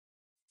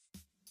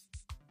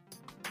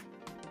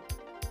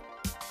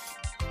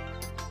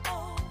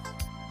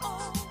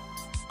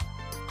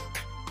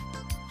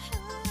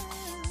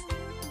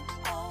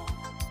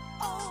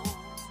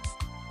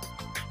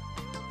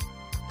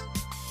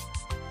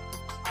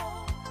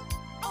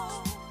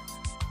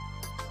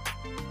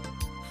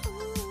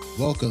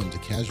Welcome to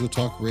Casual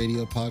Talk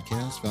Radio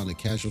podcast found at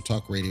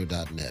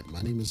casualtalkradio.net.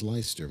 My name is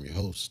Leister, I'm your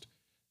host.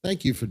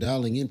 Thank you for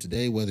dialing in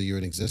today, whether you're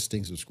an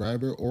existing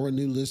subscriber or a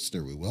new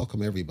listener. We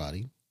welcome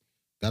everybody.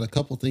 Got a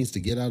couple things to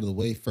get out of the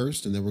way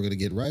first, and then we're going to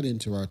get right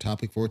into our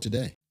topic for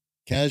today.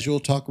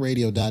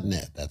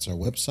 Casualtalkradio.net. That's our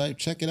website.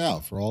 Check it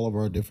out for all of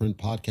our different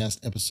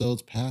podcast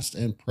episodes, past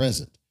and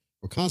present.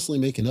 We're constantly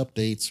making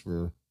updates.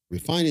 We're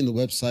refining the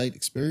website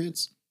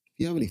experience. If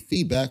you have any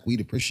feedback,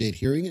 we'd appreciate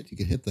hearing it. You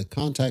can hit the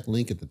contact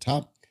link at the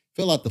top,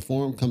 fill out the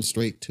form, come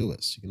straight to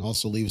us. You can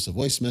also leave us a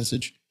voice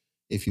message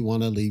if you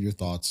want to leave your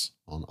thoughts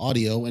on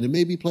audio, and it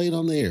may be played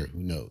on the air.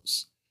 Who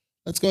knows?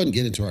 Let's go ahead and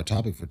get into our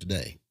topic for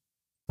today.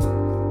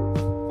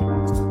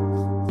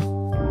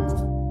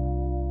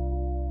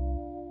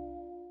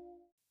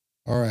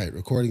 All right,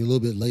 recording a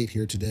little bit late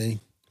here today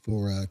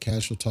for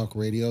Casual Talk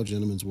Radio,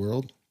 Gentleman's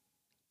World,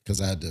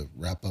 because I had to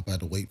wrap up. I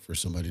had to wait for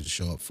somebody to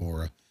show up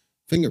for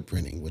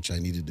fingerprinting, which I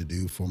needed to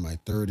do for my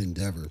third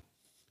endeavor.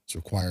 It's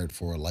required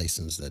for a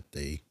license that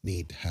they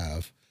need to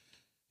have.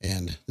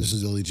 And this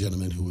is the only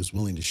gentleman who was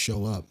willing to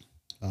show up.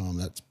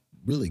 That's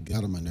really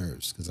got on my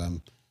nerves because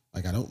I'm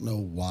like, I don't know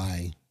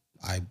why.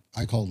 I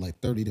called like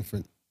 30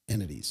 different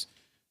entities.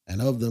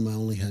 And of them, I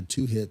only had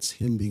 2 hits,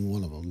 him being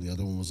one of them. The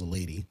other one was a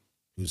lady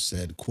who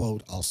said,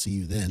 quote, "I'll see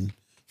you then,"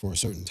 for a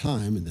certain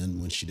time. And then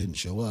when she didn't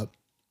show up,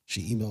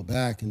 she emailed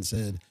back and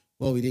said,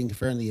 "Well, we didn't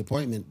confirm the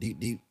appointment,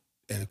 deep.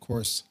 And of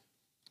course,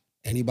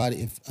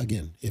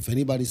 if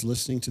anybody's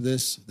listening to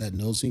this that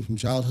knows me from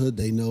childhood,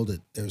 they know that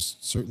there's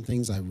certain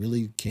things I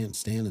really can't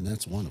stand, and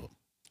that's one of them.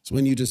 It's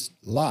when you just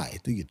lie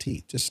through your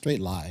teeth, just straight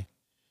lie.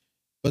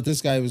 But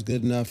this guy was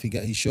good enough.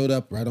 He showed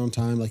up right on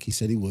time like he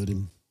said he would,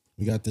 and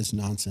we got this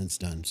nonsense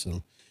done.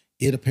 So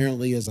it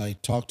apparently, as I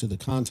talked to the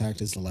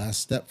contact, is the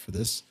last step for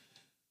this.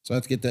 So I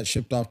have to get that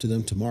shipped off to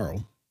them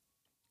tomorrow.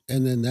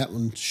 And then that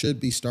one should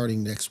be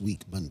starting next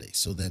week, Monday.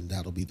 So then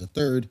that'll be the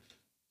third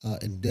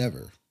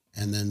endeavor.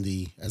 And then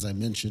as I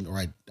mentioned, or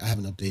I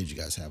haven't updated you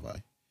guys, have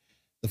I?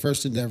 The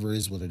first endeavor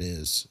is what it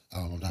is.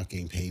 I'm not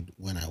getting paid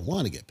when I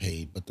want to get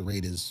paid, but the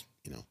rate is,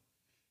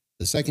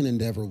 the second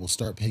endeavor will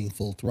start paying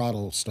full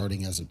throttle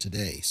starting as of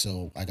today.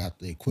 So I got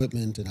the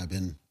equipment and I've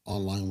been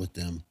online with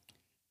them.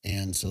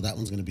 And so that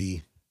one's going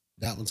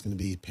to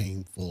be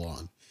paying full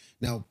on.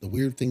 Now, the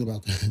weird thing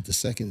about the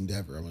second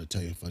endeavor, I'm going to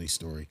tell you a funny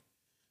story.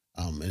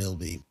 And it'll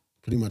be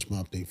pretty much my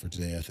update for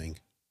today, I think,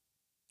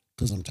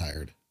 because I'm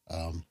tired.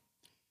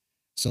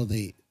 So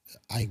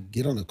I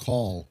get on a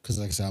call, because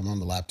like I said, I'm on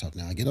the laptop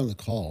now. I get on the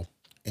call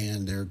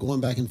and they're going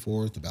back and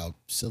forth about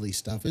silly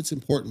stuff. It's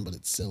important, but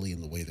it's silly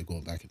in the way they're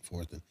going back and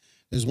forth. And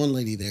there's one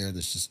lady there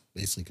that's just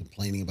basically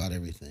complaining about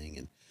everything.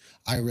 And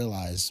I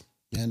realize,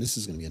 man, this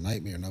is going to be a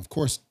nightmare. Now, of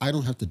course, I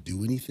don't have to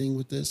do anything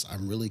with this.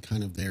 I'm really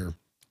kind of their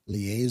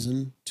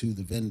liaison to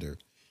the vendor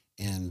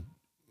and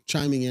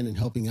chiming in and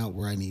helping out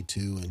where I need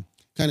to and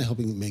kind of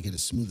helping make it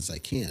as smooth as I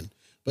can.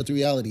 But the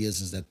reality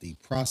is that the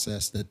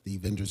process that the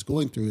vendor's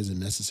going through is a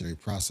necessary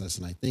process.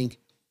 And I think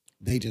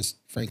they just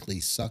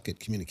frankly suck at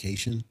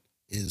communication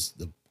is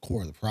the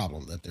core of the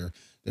problem, that they're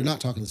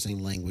not talking the same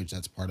language.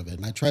 That's part of it.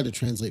 And I tried to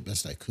translate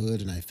best I could.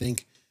 And I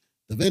think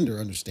the vendor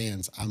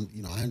understands, I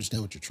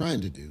understand what you're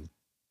trying to do,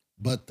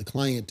 but the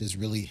client is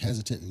really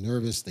hesitant and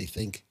nervous. They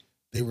think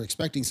they were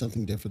expecting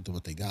something different than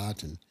what they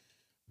got. And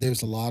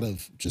there's a lot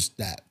of just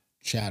that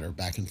chatter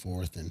back and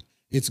forth. And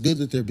it's good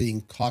that they're being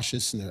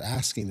cautious and they're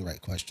asking the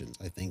right questions.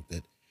 I think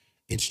that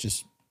it's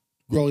just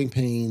growing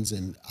pains.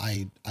 And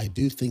I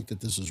do think that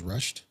this was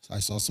rushed. I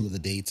saw some of the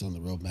dates on the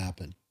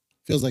roadmap and it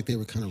feels like they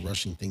were kind of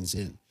rushing things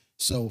in.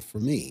 So for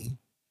me,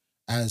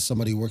 as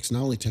somebody who works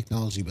not only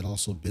technology, but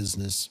also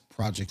business,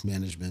 project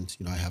management,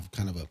 I have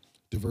kind of a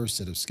diverse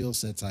set of skill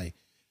sets.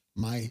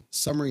 My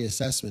summary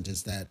assessment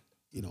is that,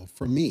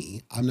 for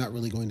me, I'm not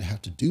really going to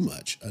have to do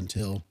much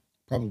until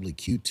probably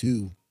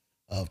Q2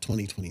 of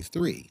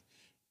 2023.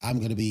 I'm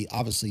going to be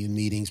obviously in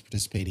meetings,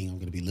 participating. I'm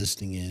going to be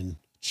listening in,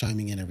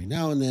 chiming in every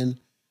now and then.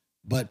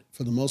 But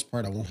for the most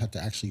part, I won't have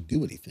to actually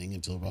do anything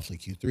until roughly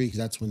Q3, because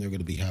that's when they're going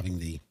to be having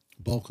the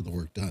bulk of the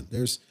work done.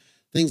 There's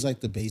things like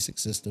the basic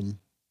system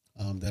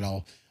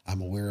that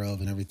I'm aware of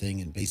and everything,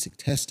 and basic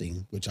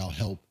testing, which I'll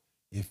help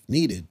if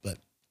needed. But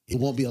it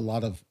won't be a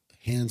lot of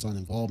hands-on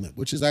involvement,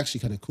 which is actually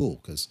kind of cool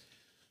because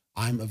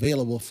I'm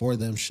available for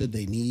them should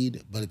they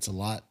need, but it's a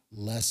lot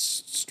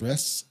less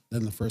stress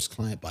than the first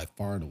client by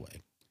far and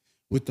away.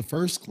 With the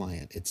first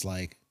client, it's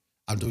like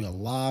I'm doing a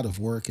lot of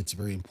work. It's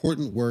very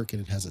important work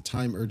and it has a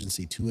time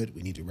urgency to it.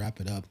 We need to wrap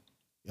it up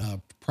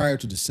prior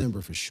to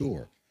December for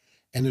sure.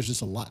 And there's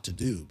just a lot to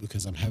do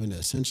because I'm having to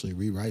essentially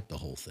rewrite the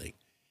whole thing.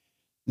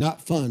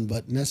 Not fun,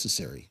 but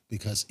necessary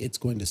because it's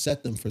going to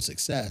set them for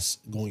success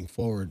going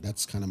forward.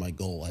 That's kind of my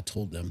goal. I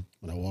told them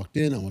when I walked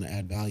in, I want to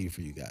add value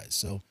for you guys.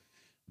 So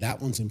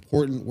that one's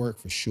important work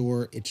for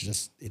sure.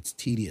 It's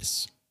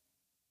tedious.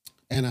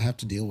 And I have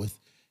to deal with,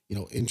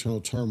 internal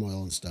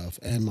turmoil and stuff.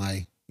 And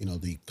my,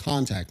 the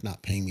contact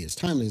not paying me as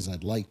timely as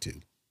I'd like to.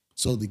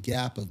 So the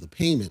gap of the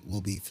payment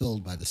will be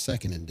filled by the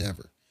second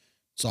endeavor.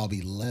 So I'll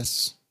be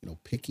less,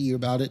 picky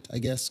about it, I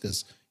guess,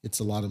 because it's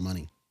a lot of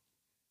money.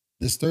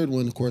 This third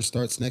one, of course,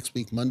 starts next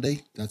week,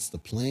 Monday. That's the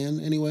plan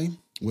anyway,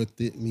 with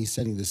me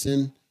setting this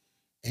in.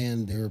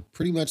 And they're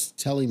pretty much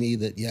telling me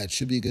that, yeah, it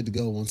should be good to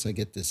go once I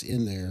get this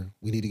in there.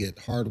 We need to get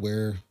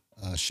hardware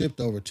shipped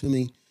over to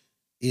me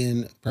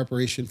in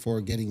preparation for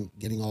getting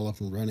all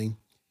up and running.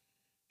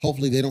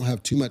 Hopefully they don't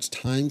have too much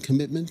time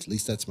commitment. At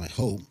least that's my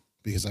hope,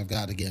 because I've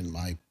got, again,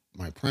 my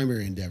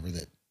primary endeavor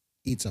that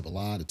eats up a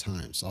lot of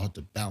time. So I'll have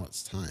to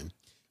balance time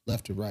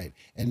left to right.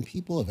 And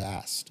people have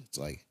asked, it's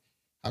like,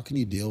 how can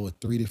you deal with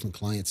 3 different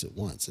clients at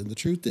once? And the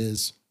truth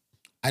is,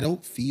 it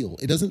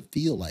doesn't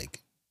feel like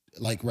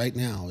right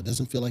now, it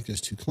doesn't feel like there's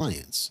 2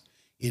 clients.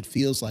 It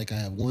feels like I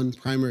have one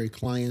primary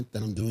client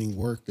that I'm doing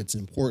work that's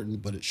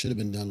important, but it should have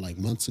been done like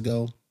months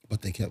ago,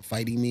 but they kept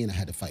fighting me and I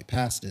had to fight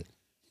past it.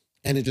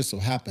 And it just so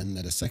happened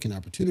that a second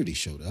opportunity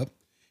showed up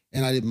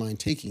and I didn't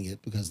mind taking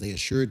it because they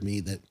assured me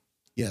that,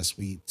 yes,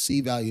 we see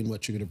value in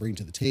what you're going to bring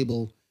to the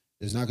table.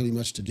 There's not going to be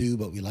much to do,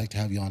 but we like to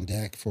have you on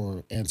deck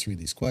for answering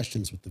these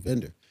questions with the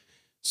vendor.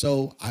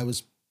 So I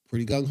was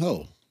pretty gung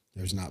ho.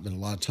 There's not been a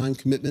lot of time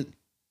commitment,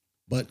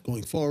 but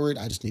going forward,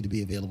 I just need to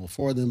be available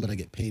for them, but I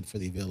get paid for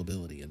the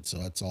availability. And so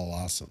that's all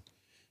awesome.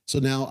 So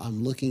now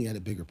I'm looking at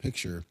a bigger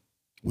picture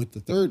with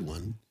the third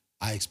one.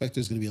 I expect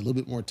there's going to be a little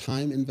bit more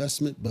time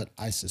investment, but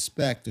I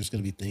suspect there's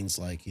going to be things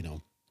like,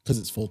 because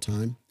it's full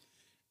time,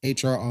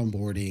 HR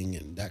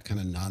onboarding and that kind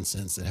of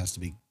nonsense that has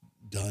to be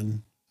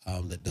done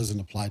that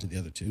doesn't apply to the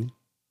other 2.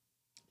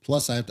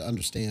 Plus, I have to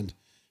understand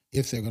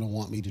if they're going to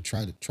want me to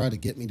try to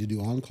get me to do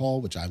on call,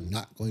 which I'm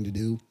not going to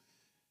do.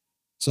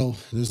 So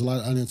there's a lot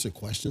of unanswered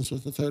questions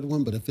with the third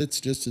one, but if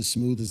it's just as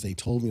smooth as they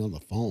told me on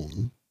the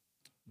phone,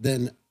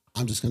 then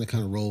I'm just going to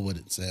kind of roll with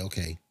it and say,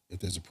 okay,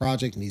 if there's a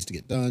project that needs to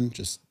get done,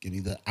 just give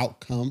me the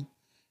outcome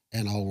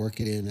and I'll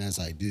work it in as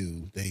I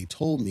do. They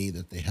told me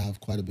that they have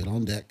quite a bit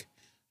on deck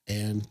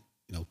and,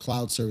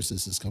 cloud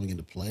services is coming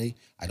into play.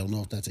 I don't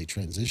know if that's a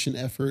transition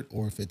effort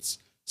or if it's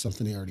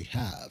something they already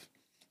have.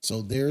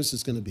 So theirs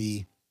is going to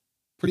be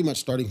pretty much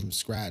starting from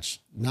scratch,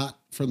 not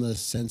from the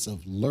sense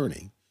of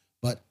learning,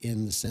 but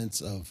in the sense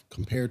of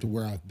compared to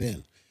where I've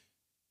been.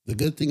 The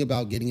good thing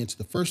about getting into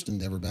the first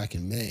endeavor back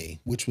in May,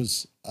 which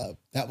was, I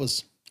don't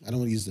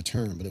want to use the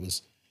term, but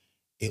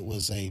it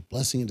was a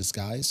blessing in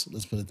disguise.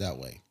 Let's put it that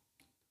way,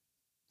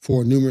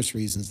 for numerous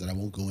reasons that I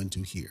won't go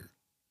into here.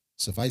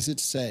 Suffice it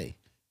to say,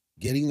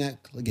 getting that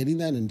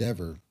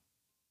endeavor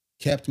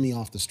kept me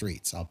off the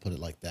streets. I'll put it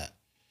like that.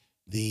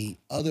 The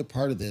other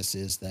part of this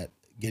is that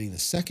getting the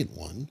second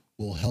one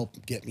will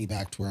help get me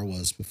back to where I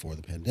was before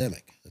the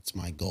pandemic. That's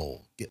my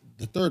goal.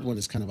 The third one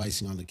is kind of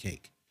icing on the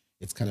cake.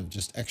 It's kind of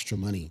just extra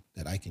money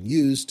that I can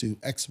use to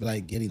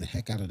expedite getting the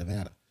heck out of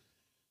Nevada.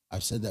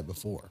 I've said that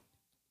before.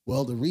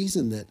 Well, the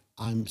reason that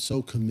I'm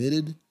so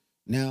committed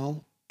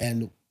now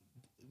and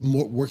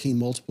working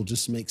multiple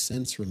just makes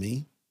sense for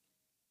me.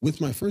 With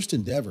my first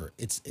endeavor,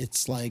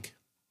 it's like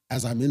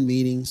as I'm in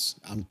meetings,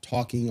 I'm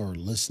talking or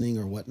listening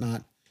or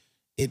whatnot,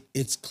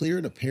 it's clear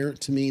and apparent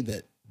to me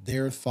that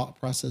their thought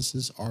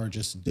processes are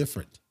just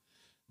different.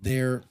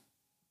 The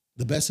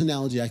best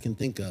analogy I can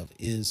think of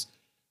is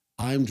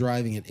I'm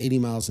driving at 80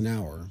 miles an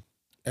hour.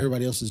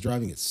 Everybody else is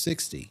driving at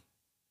 60.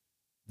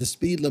 The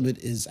speed limit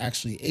is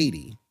actually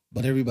 80,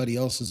 but everybody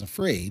else is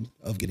afraid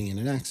of getting in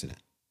an accident.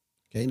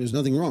 Okay. And there's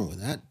nothing wrong with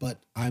that, but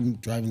I'm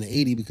driving the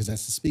 80 because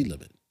that's the speed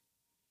limit.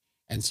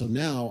 And so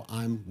now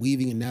I'm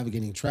weaving and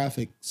navigating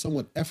traffic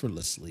somewhat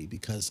effortlessly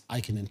because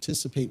I can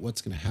anticipate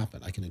what's going to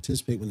happen. I can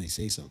anticipate when they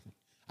say something.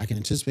 I can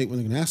anticipate when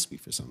they're going to ask me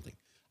for something.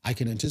 I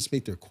can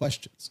anticipate their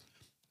questions.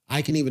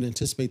 I can even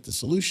anticipate the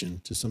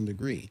solution to some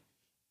degree.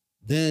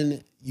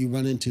 Then you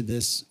run into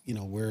this,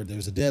 where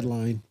there's a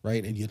deadline,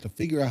 right? And you have to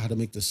figure out how to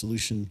make the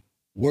solution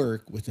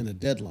work within a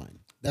deadline.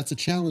 That's a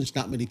challenge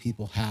not many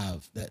people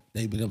have that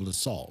they've been able to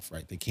solve,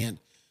 right?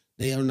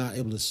 They are not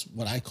able to,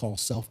 what I call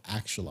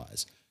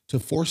self-actualize, to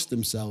force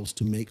themselves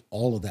to make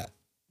all of that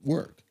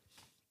work.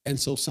 And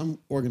so some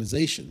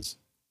organizations,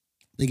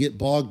 they get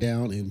bogged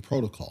down in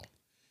protocol.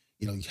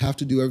 You have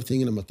to do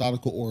everything in a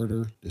methodical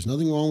order. There's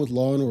nothing wrong with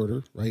law and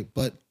order, right?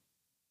 But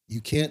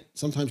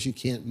sometimes you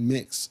can't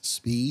mix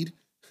speed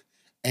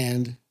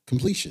and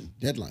completion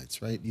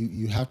deadlines, right?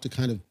 You have to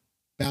kind of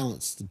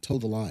balance to toe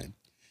the line.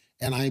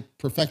 And I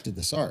perfected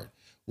this art.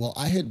 Well,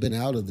 I had been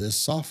out of this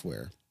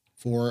software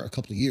for a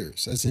couple of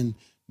years, as in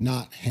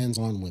not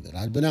hands-on with it.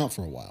 I'd been out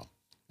for a while.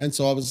 And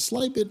so I was a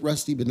slight bit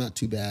rusty, but not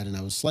too bad. And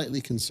I was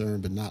slightly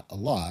concerned, but not a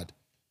lot,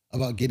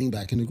 about getting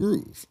back in the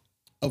groove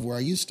of where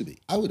I used to be.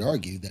 I would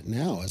argue that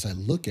now, as I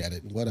look at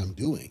it and what I'm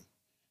doing,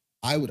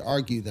 I would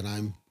argue that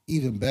I'm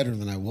even better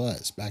than I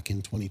was back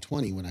in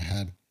 2020 when I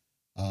had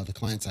the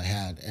clients I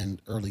had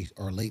and early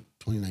or late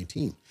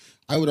 2019.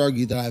 I would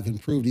argue that I've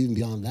improved even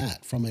beyond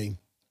that from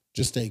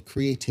just a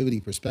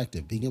creativity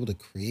perspective, being able to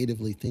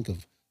creatively think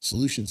of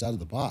solutions out of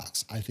the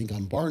box. I think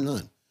I'm bar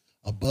none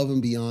above and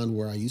beyond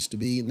where I used to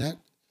be. And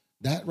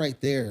that right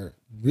there,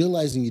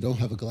 realizing you don't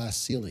have a glass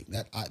ceiling,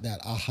 that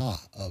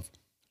aha of,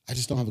 I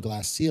just don't have a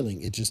glass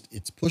ceiling.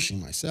 It's pushing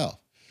myself.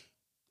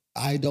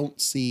 I don't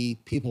see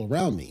people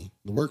around me,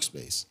 the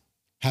workspace,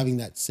 having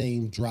that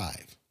same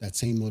drive, that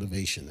same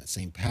motivation, that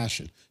same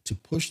passion to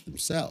push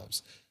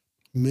themselves.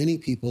 Many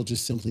people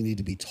just simply need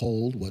to be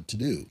told what to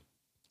do.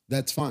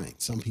 That's fine.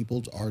 Some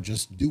people are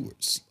just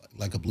doers,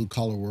 like a blue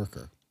collar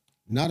worker.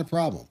 Not a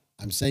problem.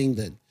 I'm saying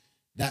that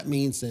that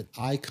means that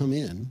I come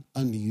in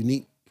under a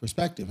unique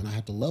perspective and I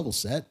have to level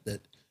set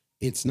that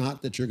it's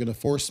not that you're going to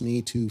force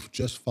me to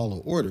just follow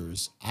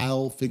orders.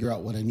 I'll figure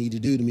out what I need to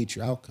do to meet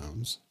your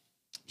outcomes.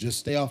 Just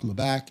stay off my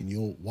back and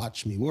you'll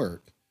watch me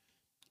work.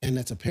 And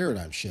that's a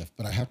paradigm shift,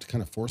 but I have to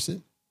kind of force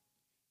it.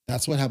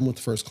 That's what happened with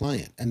the first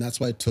client. And that's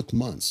why it took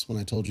months. When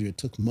I told you it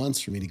took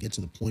months for me to get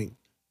to the point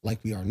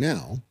like we are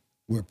now,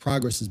 where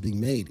progress is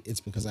being made,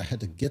 it's because I had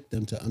to get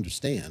them to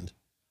understand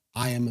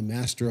I am a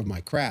master of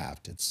my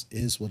craft. It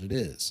is what it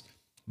is.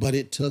 But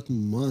it took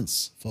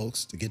months,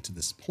 folks, to get to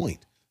this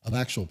point of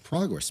actual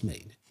progress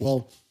made.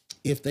 Well,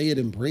 if they had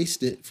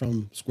embraced it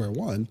from square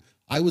one,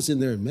 I was in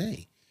there in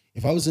May.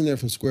 If I was in there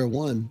from square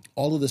one,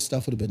 all of this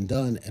stuff would have been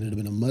done and it would have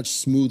been a much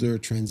smoother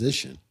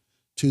transition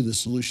to the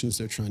solutions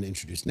they're trying to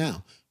introduce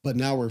now. But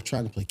now we're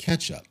trying to play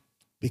catch up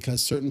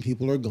because certain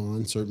people are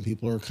gone, certain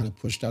people are kind of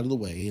pushed out of the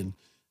way, and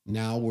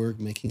now we're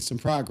making some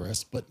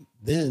progress. But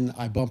then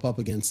I bump up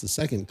against the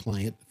second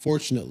client,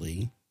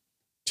 fortunately,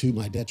 to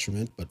my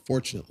detriment, but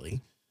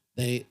fortunately,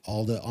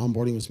 all the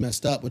onboarding was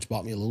messed up, which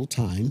bought me a little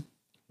time,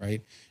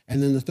 right?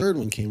 And then the third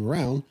one came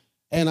around,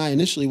 and I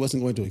initially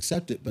wasn't going to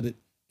accept it, but it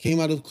came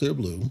out of clear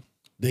blue.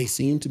 They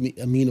seemed to be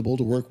amenable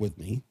to work with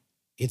me.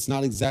 It's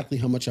not exactly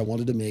how much I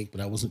wanted to make,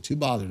 but I wasn't too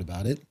bothered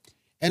about it.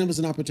 And it was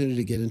an opportunity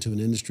to get into an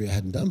industry I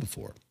hadn't done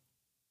before.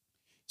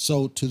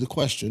 So to the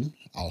question,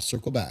 I'll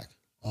circle back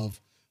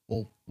of,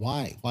 well,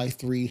 why? Why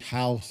three?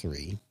 How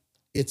three?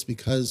 It's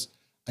because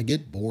I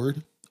get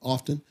bored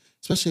often,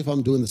 especially if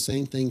I'm doing the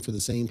same thing for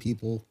the same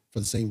people for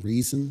the same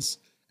reasons,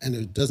 and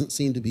there doesn't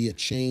seem to be a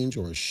change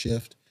or a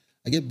shift.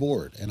 I get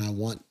bored and I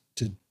want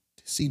to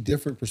see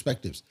different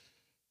perspectives.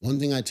 One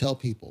thing I tell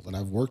people that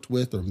I've worked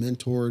with or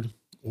mentored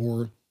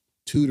or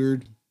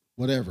tutored,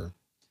 whatever,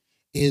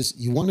 is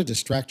you want to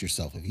distract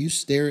yourself. If you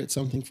stare at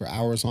something for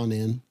hours on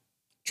end,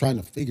 trying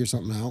to figure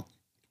something out,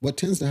 what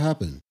tends to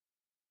happen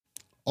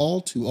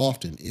all too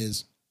often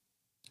is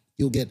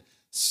you'll get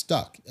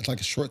stuck. It's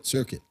like a short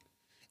circuit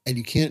and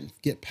you can't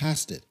get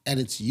past it. And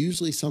it's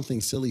usually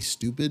something silly,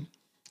 stupid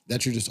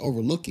that you're just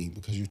overlooking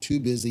because you're too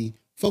busy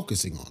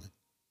focusing on it.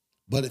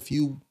 But if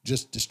you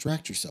just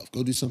distract yourself,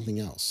 go do something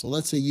else. So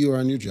let's say you are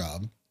on your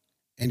job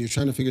and you're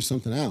trying to figure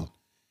something out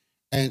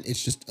and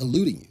it's just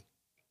eluding you.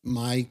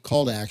 My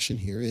call to action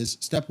here is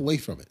step away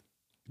from it.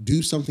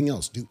 Do something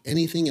else. Do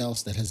anything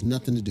else that has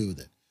nothing to do with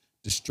it.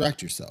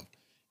 Distract yourself.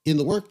 In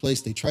the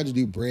workplace, they try to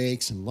do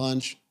breaks and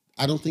lunch.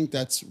 I don't think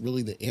that's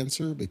really the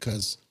answer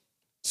because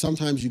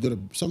sometimes you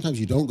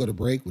don't go to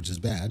break, which is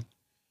bad.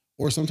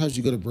 Or sometimes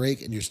you go to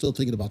break and you're still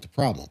thinking about the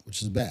problem,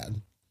 which is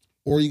bad.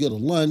 Or you go to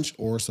lunch,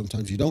 or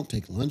sometimes you don't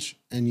take lunch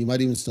and you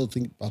might even still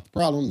think about the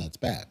problem. That's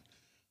bad.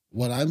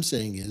 What I'm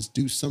saying is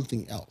do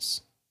something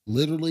else,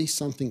 literally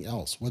something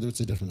else, whether it's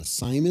a different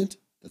assignment,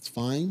 that's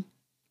fine.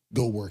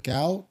 Go work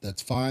out,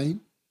 that's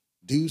fine.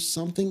 Do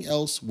something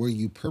else where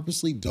you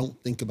purposely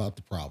don't think about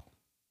the problem.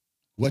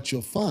 What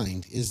you'll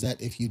find is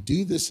that if you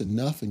do this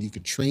enough and you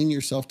could train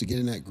yourself to get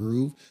in that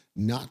groove,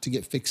 not to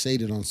get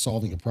fixated on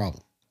solving a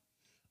problem.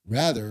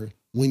 Rather,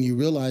 when you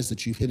realize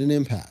that you've hit an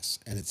impasse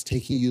and it's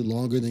taking you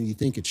longer than you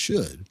think it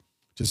should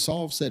to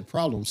solve said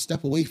problem,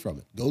 step away from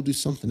it. Go do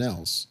something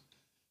else.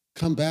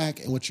 Come back,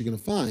 and what you're going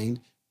to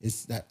find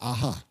is that,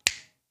 aha,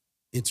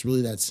 it's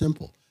really that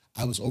simple.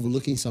 I was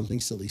overlooking something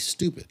silly,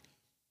 stupid.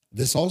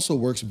 This also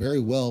works very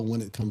well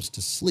when it comes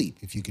to sleep.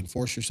 If you can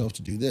force yourself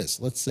to do this,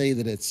 let's say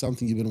that it's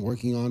something you've been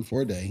working on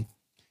for a day,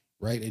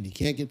 right? And you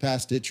can't get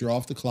past it. You're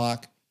off the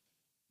clock.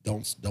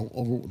 Don't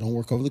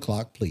work over the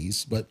clock,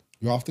 please. But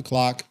you're off the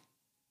clock.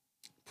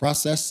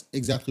 Process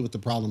exactly what the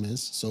problem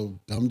is. So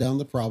dumb down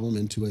the problem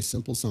into a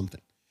simple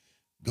something.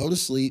 Go to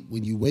sleep.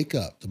 When you wake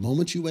up, the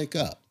moment you wake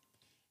up,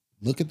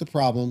 look at the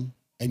problem,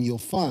 and you'll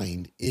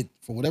find it,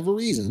 for whatever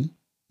reason,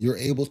 you're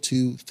able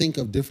to think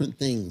of different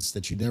things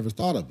that you never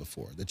thought of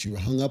before, that you were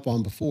hung up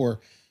on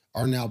before,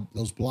 are now,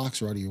 those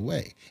blocks are out of your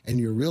way. And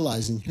you're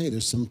realizing, hey,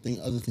 there's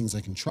other things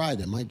I can try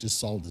that might just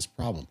solve this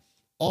problem.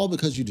 All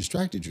because you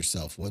distracted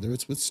yourself, whether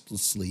it's with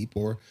sleep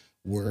or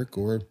work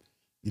or,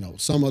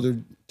 some other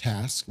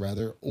task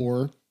rather,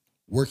 or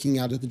working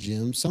out at the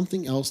gym,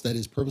 something else that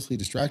is purposely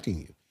distracting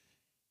you.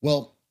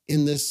 Well,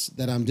 in this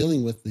that I'm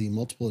dealing with, the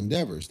multiple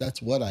endeavors,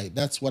 that's what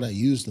I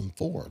use them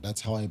for.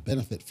 That's how I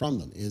benefit from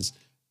them, is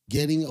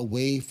getting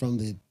away from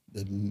the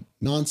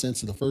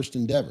nonsense of the first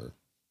endeavor.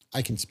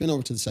 I can spin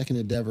over to the second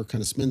endeavor,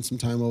 kind of spend some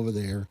time over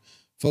there,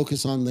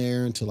 focus on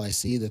there until I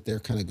see that they're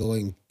kind of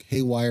going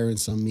haywire in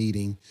some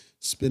meeting,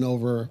 spin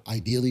over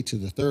ideally to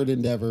the third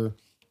endeavor,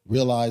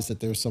 realize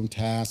that there's some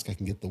task, I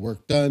can get the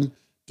work done,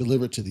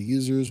 deliver it to the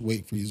users,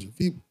 wait for user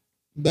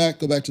feedback,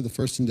 go back to the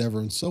first endeavor,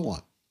 and so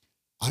on.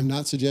 I'm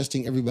not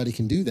suggesting everybody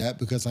can do that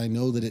because I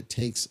know that it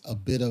takes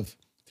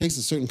a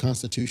certain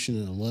constitution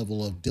and a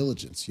level of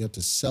diligence. You have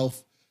to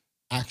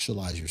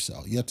self-actualize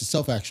yourself. You have to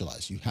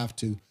self-actualize. You have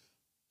to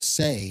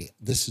say,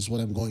 this is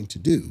what I'm going to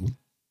do,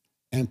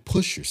 and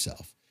push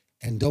yourself,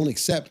 and don't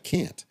accept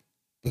can't.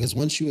 Because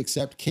once you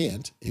accept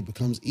can't, it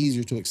becomes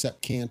easier to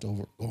accept can't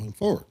over going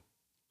forward.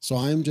 So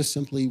I'm just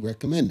simply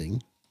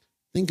recommending,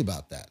 think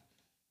about that.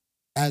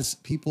 As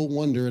people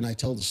wonder, and I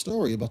tell the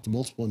story about the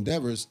multiple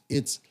endeavors,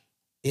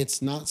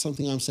 it's not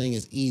something I'm saying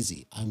is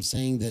easy. I'm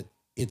saying that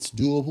it's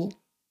doable.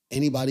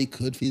 Anybody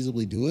could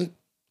feasibly do it.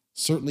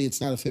 Certainly it's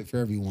not a fit for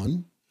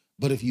everyone.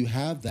 But if you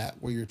have that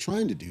where you're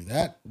trying to do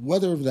that,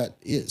 whether that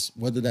is,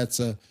 whether that's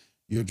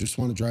you just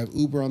want to drive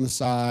Uber on the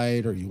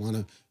side, or you want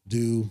to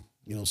do,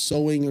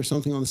 sewing or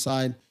something on the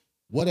side,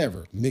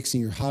 whatever,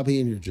 mixing your hobby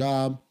and your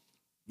job,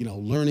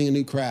 learning a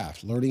new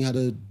craft, learning how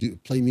to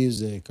play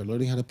music, or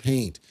learning how to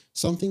paint,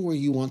 something where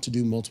you want to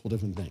do multiple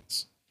different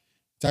things.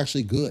 It's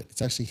actually good.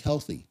 It's actually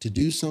healthy to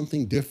do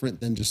something different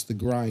than just the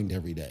grind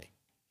every day.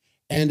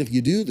 And if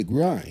you do the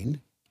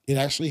grind, it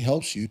actually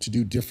helps you to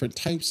do different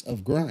types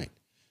of grind.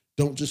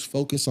 Don't just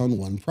focus on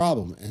one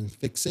problem and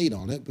fixate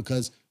on it,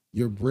 because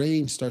your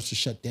brain starts to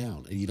shut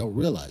down and you don't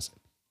realize it.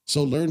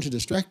 So learn to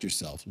distract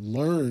yourself.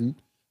 I'm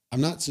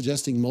not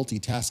suggesting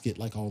multitask it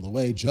like all the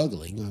way,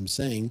 juggling. I'm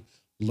saying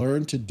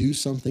learn to do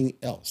something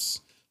else.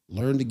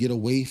 Learn to get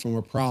away from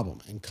a problem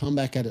and come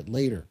back at it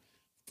later.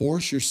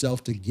 Force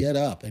yourself to get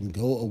up and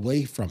go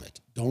away from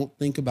it. Don't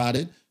think about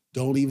it.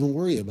 Don't even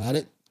worry about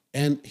it.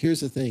 And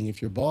here's the thing.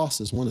 If your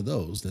boss is one of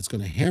those that's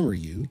going to hammer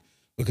you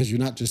because you're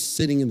not just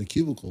sitting in the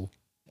cubicle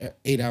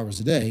 8 hours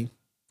a day,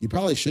 you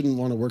probably shouldn't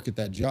want to work at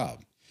that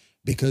job.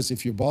 Because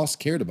if your boss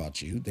cared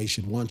about you, they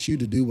should want you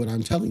to do what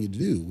I'm telling you to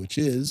do, which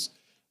is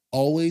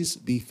always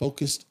be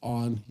focused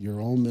on your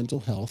own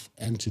mental health.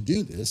 And to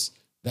do this,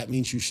 that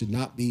means you should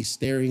not be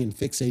staring and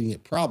fixating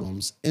at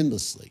problems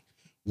endlessly.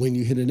 When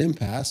you hit an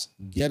impasse,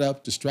 get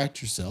up,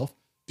 distract yourself,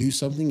 do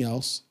something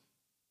else.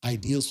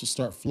 Ideas will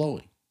start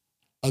flowing.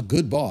 A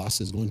good boss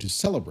is going to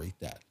celebrate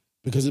that,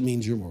 because it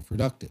means you're more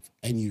productive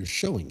and you're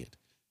showing it.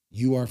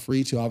 You are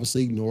free to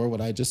obviously ignore what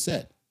I just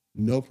said.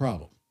 No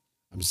problem.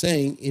 I'm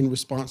saying in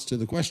response to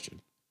the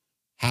question,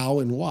 how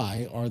and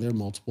why are there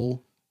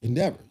multiple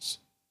endeavors?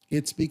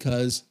 It's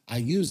because I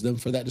use them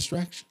for that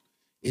distraction.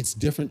 It's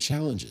different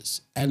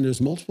challenges, and there's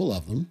multiple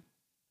of them.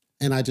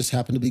 And I just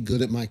happen to be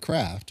good at my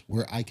craft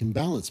where I can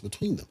balance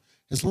between them.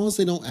 As long as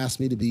they don't ask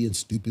me to be in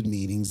stupid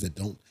meetings that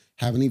don't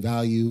have any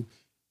value,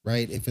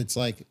 right? If it's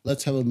like,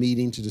 let's have a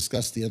meeting to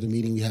discuss the other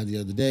meeting we had the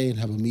other day and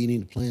have a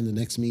meeting to plan the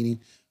next meeting.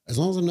 As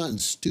long as I'm not in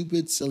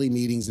stupid, silly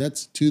meetings,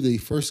 that's to the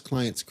first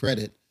client's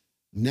credit.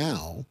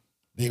 Now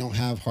they don't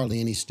have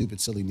hardly any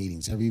stupid, silly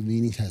meetings. Every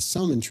meeting has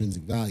some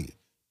intrinsic value.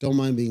 Don't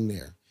mind being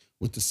there.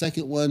 With the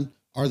second one,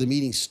 are the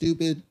meetings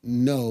stupid?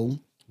 No.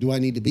 Do I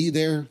need to be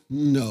there?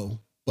 No.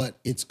 But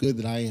it's good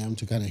that I am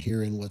to kind of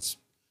hear in what's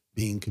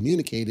being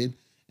communicated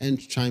and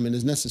chime in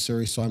as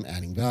necessary, so I'm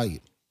adding value.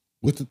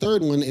 With the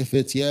third one, if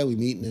it's, we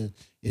meet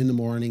in the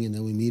morning, and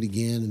then we meet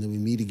again, and then we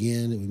meet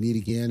again, and we meet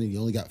again, and you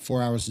only got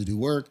 4 hours to do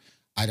work,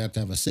 I'd have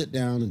to have a sit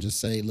down and just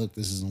say, look,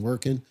 this isn't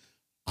working.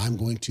 I'm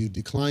going to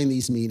decline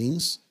these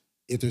meetings.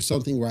 If there's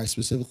something where I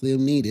specifically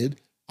am needed,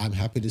 I'm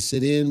happy to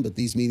sit in, but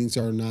these meetings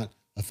are not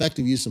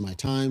effective use of my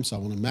time, so I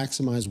want to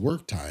maximize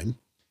work time.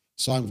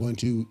 So I'm going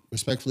to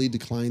respectfully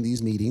decline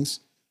these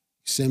meetings.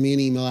 Send me an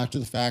email after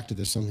the fact if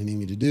there's something they need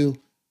me to do.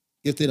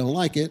 If they don't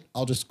like it,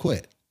 I'll just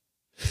quit.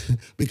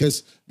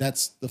 Because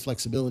that's the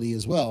flexibility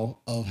as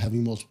well of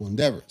having multiple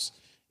endeavors,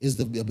 is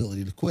the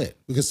ability to quit.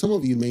 Because some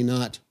of you may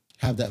not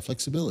have that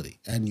flexibility,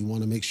 and you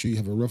want to make sure you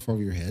have a roof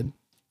over your head,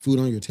 food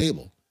on your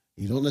table.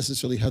 You don't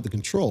necessarily have the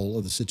control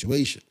of the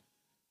situation.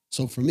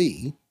 So for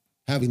me,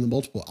 having the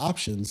multiple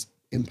options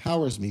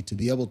empowers me to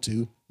be able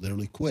to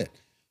literally quit.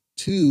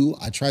 2,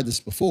 I tried this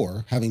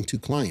before, having 2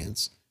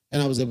 clients,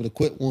 and I was able to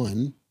quit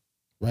one,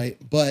 right?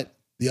 But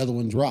the other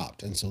one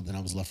dropped. And so then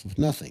I was left with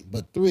nothing.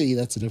 But 3,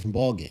 that's a different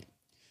ballgame.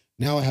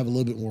 Now I have a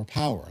little bit more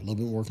power, a little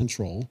bit more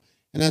control.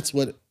 And that's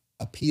what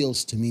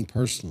appeals to me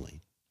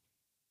personally.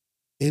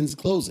 In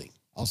closing,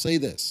 I'll say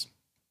this.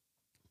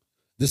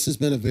 This has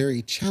been a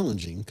very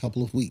challenging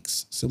couple of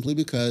weeks, simply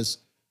because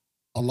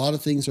a lot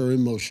of things are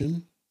in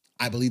motion.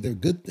 I believe they're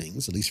good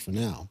things, at least for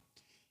now.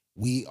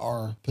 We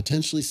are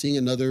potentially seeing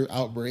another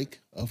outbreak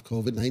of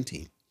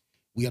COVID-19.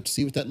 We have to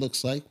see what that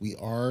looks like. We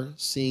are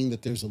seeing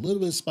that there's a little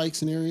bit of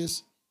spikes in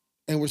areas,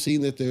 and we're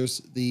seeing that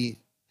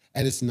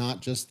and it's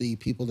not just the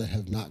people that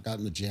have not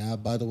gotten the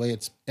jab, by the way,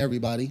 it's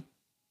everybody.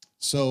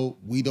 So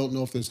we don't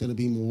know if there's going to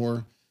be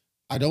more.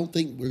 I don't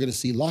think we're going to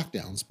see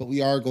lockdowns, but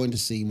we are going to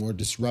see more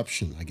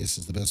disruption, I guess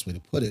is the best way to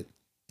put it,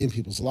 in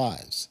people's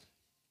lives.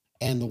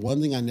 And the one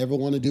thing I never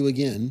want to do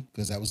again,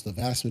 because that was the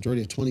vast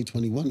majority of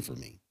 2021 for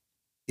me,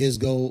 is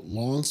go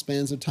long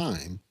spans of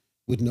time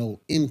with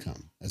no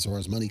income as far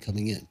as money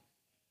coming in.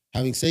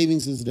 Having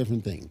savings is a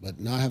different thing, but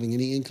not having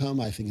any income,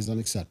 I think, is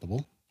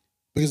unacceptable,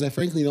 because I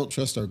frankly don't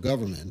trust our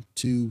government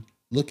to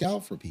look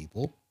out for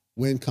people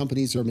when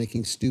companies are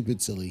making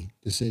stupid, silly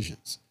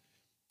decisions.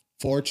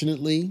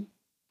 Fortunately,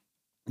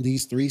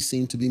 these 3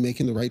 seem to be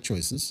making the right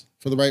choices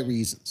for the right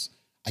reasons.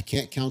 I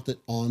can't count it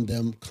on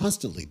them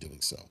constantly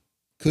doing so.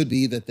 Could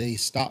be that they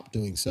stop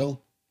doing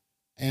so,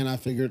 And I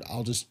figured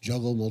I'll just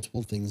juggle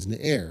multiple things in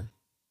the air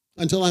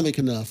until I make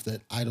enough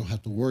that I don't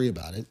have to worry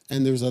about it.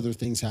 And there's other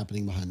things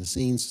happening behind the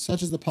scenes,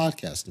 such as the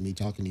podcast and me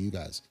talking to you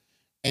guys,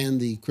 and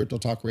the Crypto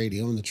Talk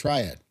Radio and the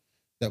Triad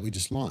that we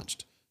just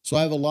launched. So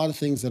I have a lot of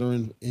things that are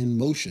in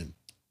motion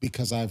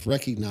because I've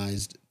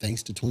recognized,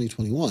 thanks to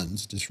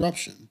 2021's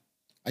disruption,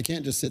 I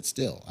can't just sit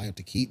still. I have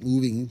to keep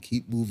moving,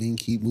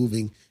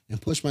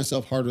 and push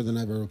myself harder than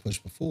I've ever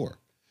pushed before,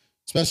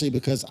 especially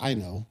because I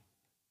know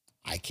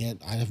I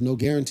have no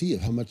guarantee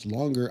of how much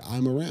longer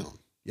I'm around.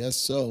 Yes,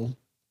 so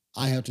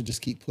I have to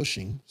just keep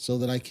pushing so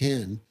that I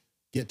can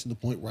get to the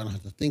point where I don't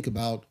have to think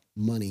about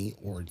money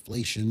or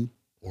inflation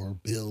or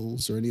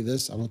bills or any of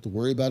this. I don't have to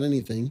worry about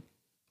anything.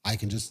 I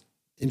can just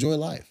enjoy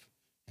life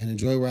and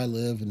enjoy where I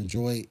live and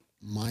enjoy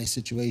my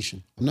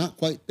situation. I'm not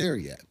quite there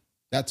yet.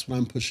 That's what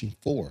I'm pushing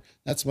for.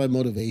 That's my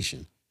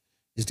motivation,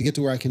 is to get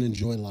to where I can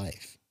enjoy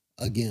life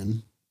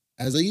again,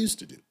 as I used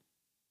to do.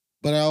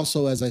 But I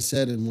also, as I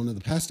said in one of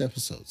the past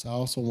episodes, I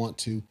also want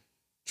to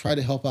try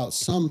to help out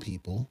some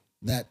people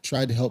that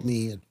tried to help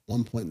me at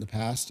one point in the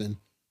past and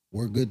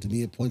were good to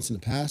me at points in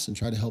the past, and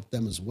try to help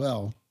them as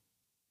well.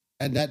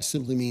 And that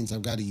simply means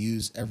I've got to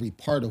use every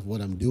part of what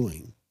I'm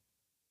doing,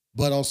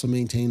 but also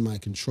maintain my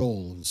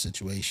control of the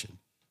situation.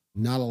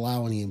 Not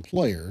allow any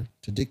employer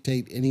to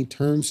dictate any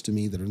terms to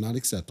me that are not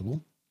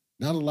acceptable,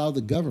 not allow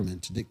the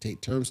government to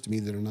dictate terms to me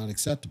that are not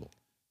acceptable,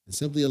 and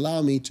simply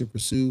allow me to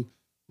pursue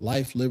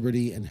life,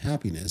 liberty, and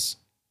happiness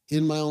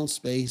in my own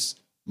space,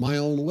 my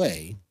own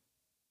way.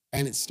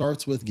 And it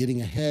starts with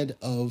getting ahead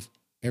of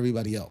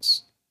everybody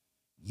else,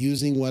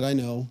 using what I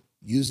know,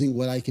 using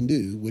what I can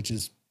do, which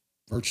is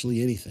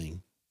virtually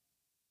anything,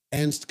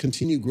 and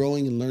continue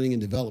growing and learning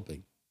and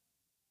developing.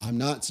 I'm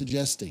not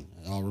suggesting,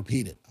 I'll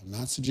repeat it, I'm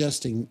not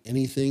suggesting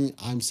anything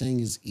I'm saying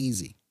is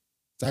easy.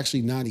 It's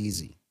actually not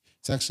easy.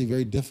 It's actually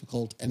very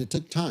difficult, and it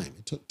took time.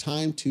 It took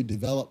time to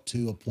develop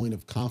to a point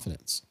of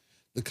confidence.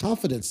 The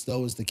confidence,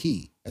 though, is the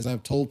key, as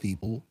I've told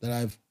people that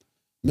I've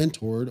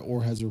mentored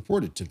or has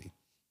reported to me.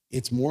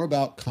 It's more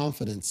about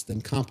confidence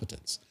than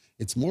competence.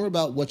 It's more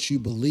about what you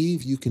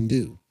believe you can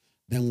do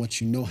than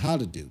what you know how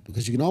to do,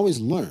 because you can always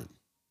learn.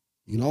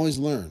 You can always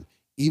learn.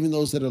 Even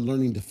those that are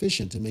learning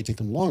deficient, it may take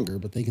them longer,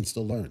 but they can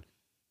still learn.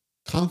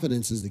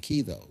 Confidence is the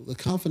key, though. The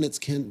confidence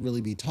can't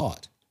really be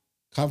taught.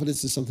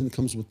 Confidence is something that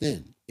comes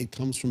within. It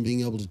comes from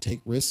being able to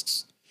take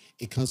risks.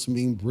 It comes from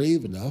being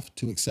brave enough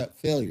to accept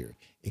failure.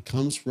 It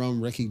comes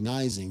from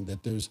recognizing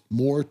that there's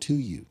more to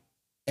you.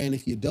 And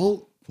if you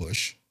don't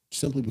push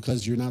simply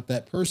because you're not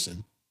that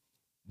person,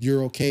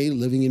 you're okay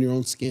living in your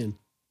own skin,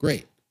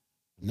 great.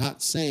 I'm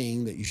not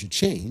saying that you should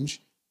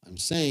change. I'm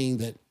saying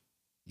that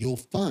you'll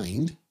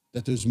find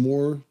that there's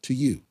more to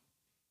you.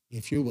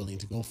 If you're willing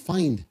to go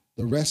find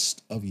the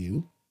rest of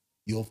you,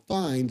 you'll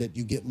find that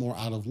you get more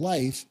out of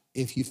life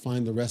if you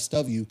find the rest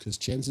of you, because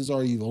chances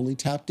are you've only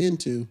tapped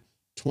into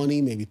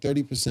 20, maybe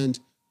 30%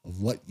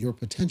 of what your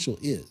potential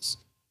is.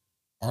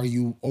 Are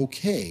you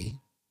okay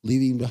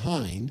leaving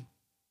behind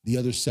the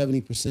other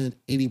 70%,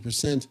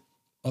 80%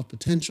 of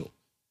potential?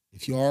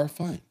 If you are,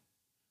 fine.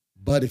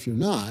 But if you're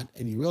not,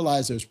 and you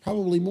realize there's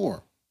probably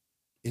more,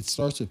 it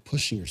starts with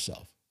pushing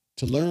yourself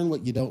to learn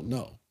what you don't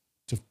know,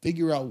 to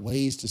figure out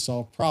ways to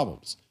solve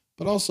problems,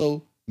 but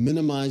also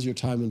minimize your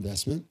time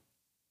investment.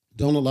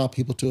 Don't allow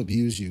people to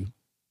abuse you.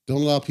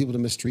 Don't allow people to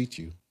mistreat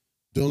you.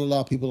 Don't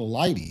allow people to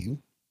lie to you.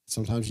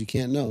 Sometimes you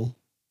can't know.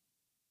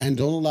 And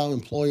don't allow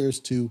employers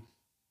to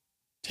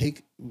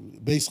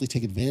basically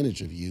take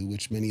advantage of you,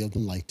 which many of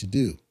them like to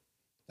do.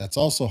 That's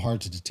also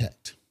hard to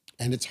detect.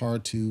 And it's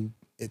hard to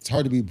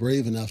be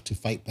brave enough to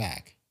fight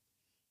back.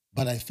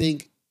 But I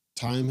think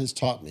time has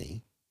taught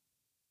me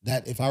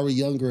that if I were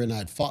younger and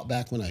I'd fought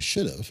back when I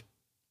should have,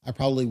 I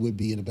probably would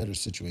be in a better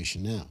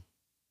situation now.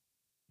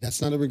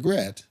 That's not a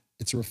regret.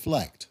 It's a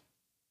reflect.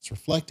 It's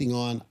reflecting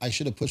on, I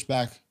should have pushed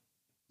back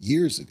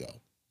years ago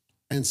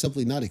and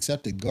simply not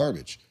accepted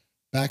garbage.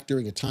 Back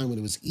during a time when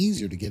it was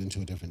easier to get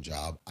into a different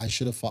job, I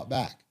should have fought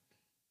back.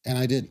 And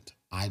I didn't.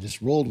 I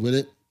just rolled with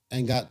it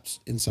and got,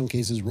 in some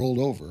cases, rolled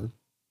over,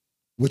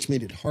 which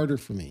made it harder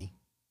for me.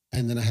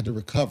 And then I had to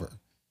recover.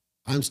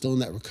 I'm still in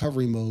that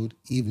recovery mode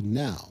even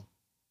now.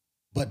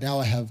 But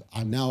now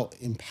I'm now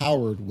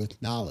empowered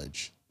with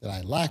knowledge that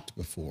I lacked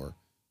before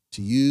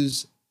to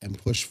use and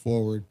push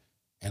forward.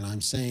 And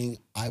I'm saying,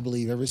 I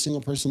believe every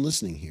single person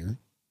listening here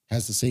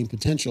has the same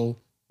potential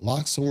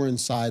locked somewhere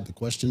inside. The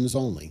question is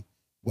only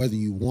whether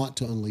you want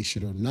to unleash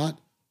it or not,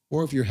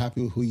 or if you're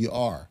happy with who you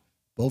are.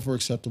 Both are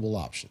acceptable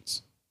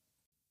options.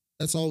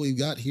 That's all we've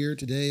got here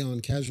today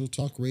on Casual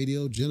Talk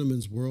Radio,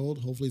 Gentleman's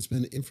World. Hopefully it's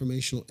been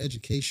informational,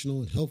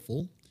 educational, and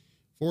helpful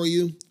for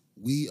you.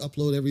 We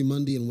upload every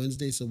Monday and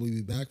Wednesday, so we'll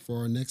be back for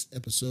our next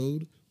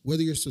episode.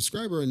 Whether you're a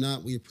subscriber or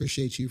not, we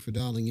appreciate you for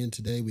dialing in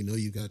today. We know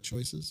you got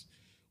choices.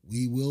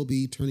 We will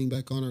be turning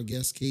back on our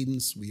guest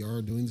cadence. We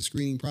are doing the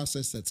screening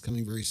process. That's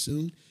coming very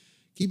soon.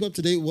 Keep up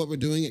to date with what we're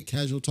doing at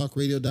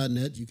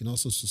casualtalkradio.net. You can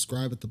also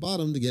subscribe at the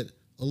bottom to get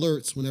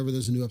alerts whenever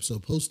there's a new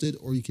episode posted,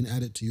 or you can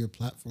add it to your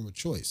platform of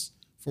choice.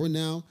 For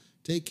now,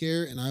 take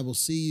care, and I will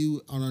see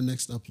you on our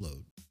next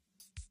upload.